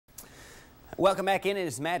Welcome back in. It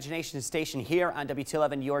is Imagination Station here on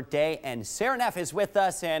WT11 Your Day, and Sarah Neff is with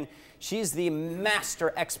us, and she's the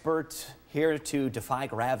master expert here to defy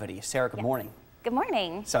gravity. Sarah, good morning. Good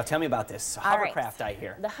morning. So tell me about this hovercraft I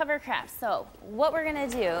hear. The hovercraft. So what we're going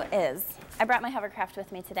to do is, I brought my hovercraft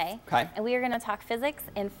with me today. Okay. And we are going to talk physics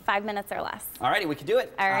in 5 minutes or less. All righty, we can do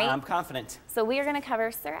it. All right. I'm confident. So we are going to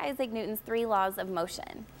cover Sir Isaac Newton's 3 laws of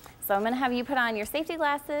motion. So I'm going to have you put on your safety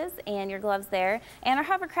glasses and your gloves there. And our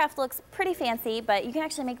hovercraft looks pretty fancy, but you can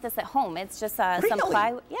actually make this at home. It's just some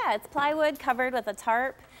plywood. Yeah, it's plywood covered with a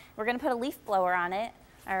tarp. We're going to put a leaf blower on it.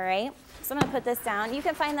 All right, so I'm going to put this down. You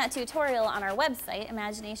can find that tutorial on our website,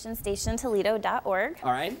 imaginationstationtoledo.org.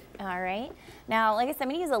 All right. All right. Now, like I said, I'm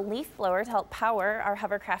going to use a leaf blower to help power our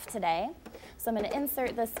hovercraft today. So I'm going to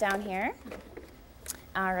insert this down here.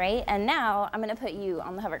 All right, and now I'm going to put you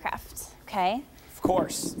on the hovercraft, okay? Of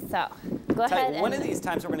course. So go ahead. One of these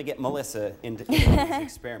times we're going to get Melissa into these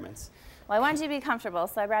experiments. Well, I wanted you to be comfortable,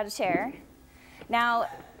 so I brought a chair. Now,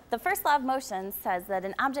 the first law of motion says that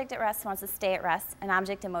an object at rest wants to stay at rest, an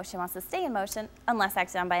object in motion wants to stay in motion unless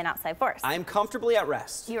acted on by an outside force. I'm comfortably at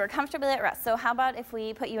rest. You are comfortably at rest. So how about if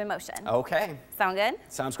we put you in motion? Okay. Sound good?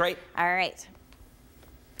 Sounds great. All right.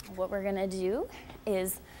 What we're going to do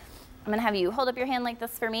is I'm going to have you hold up your hand like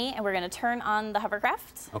this for me, and we're going to turn on the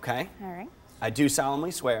hovercraft. Okay. All right. I do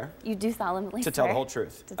solemnly swear. You do solemnly swear. To tell the whole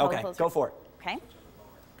truth. Okay, go for it. Okay.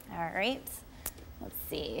 All right. Let's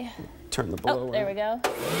see. Turn the blower. Oh, there we go. All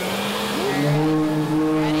right.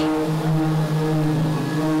 Ready?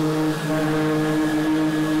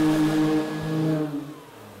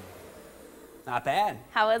 Not bad.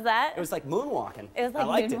 How was that? It was like moonwalking. It was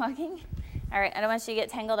like moonwalking? All right, I don't want you to get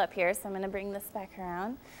tangled up here, so I'm going to bring this back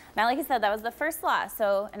around. Now, like I said, that was the first law.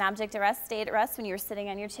 So an object at rest stayed at rest when you were sitting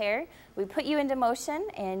on your chair. We put you into motion,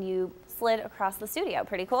 and you slid across the studio.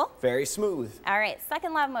 Pretty cool? Very smooth. All right,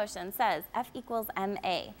 second law of motion says F equals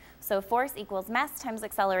ma. So force equals mass times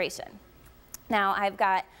acceleration. Now, I've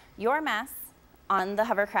got your mass on the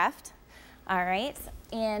hovercraft. All right,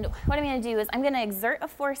 and what I'm going to do is I'm going to exert a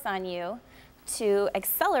force on you to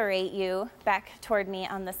accelerate you back toward me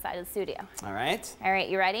on this side of the studio. All right. All right,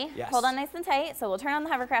 you ready? Yes. Hold on nice and tight. So we'll turn on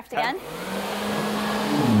the hovercraft again.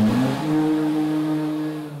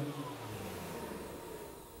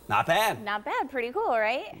 Not bad. Not bad, pretty cool,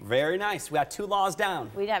 right? Very nice. We got 2 laws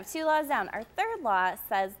down. We have 2 laws down. Our third law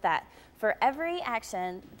says that for every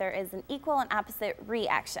action, there is an equal and opposite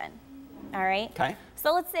reaction. All right? Okay.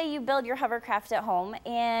 So let's say you build your hovercraft at home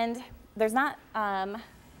and there's not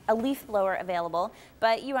a leaf blower available,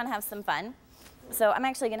 but you want to have some fun. So I'm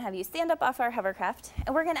actually going to have you stand up off our hovercraft,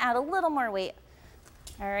 and we're going to add a little more weight.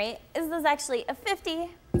 All right, this is actually a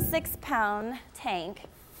 56-pound tank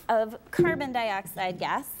of carbon dioxide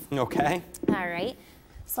gas. Okay. All right,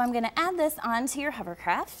 so I'm going to add this onto your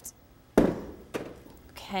hovercraft.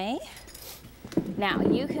 Okay. Now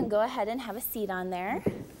you can go ahead and have a seat on there.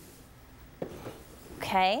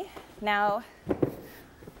 Okay. Now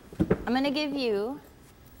I'm going to give you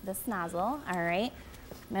this nozzle, all right?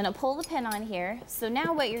 I'm going to pull the pin on here. So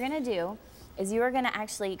now what you're going to do is you are going to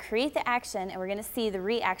actually create the action, and we're going to see the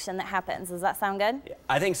reaction that happens. Does that sound good? Yeah,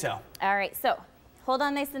 I think so. All right, so hold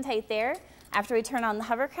on nice and tight there. After we turn on the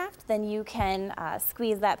hovercraft, then you can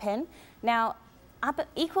squeeze that pin. Now,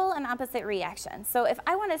 equal and opposite reaction. So if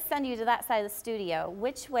I want to send you to that side of the studio,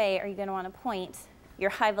 which way are you going to want to point your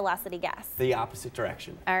high velocity gas? The opposite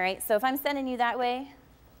direction. All right, so if I'm sending you that way,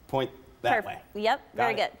 point that way. Yep,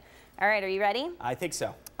 very good. All right, are you ready? I think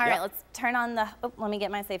so. All right, let's turn on the, let me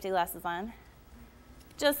get my safety glasses on,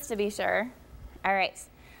 just to be sure. All right,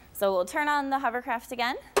 so we'll turn on the hovercraft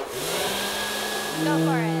again. Go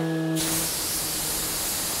for it.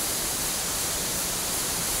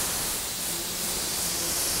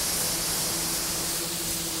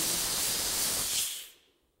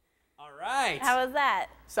 All right. How was that?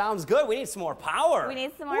 Sounds good. We need some more power. We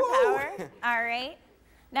need some more power. All right.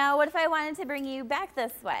 Now, what if I wanted to bring you back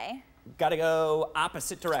this way? Got to go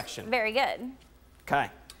opposite direction. Very good. Okay.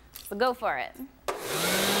 So go for it.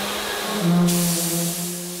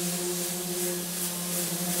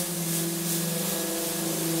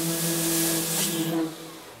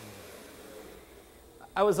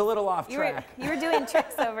 I was a little off track. You were doing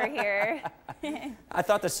tricks over here. I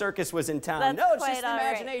thought the circus was in town. That's no, it's just the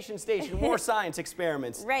right. Imagination Station. More science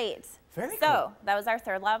experiments. Right. Very cool. So that was our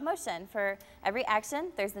third law of motion. For every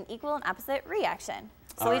action, there's an equal and opposite reaction.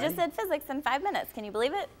 So we just did physics in 5 minutes. Can you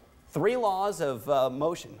believe it? 3 laws of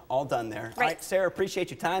motion, all done there. Right. All right, Sarah,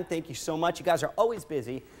 appreciate your time. Thank you so much. You guys are always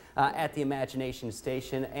busy at the Imagination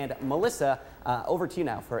Station. And Melissa, over to you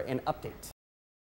now for an update.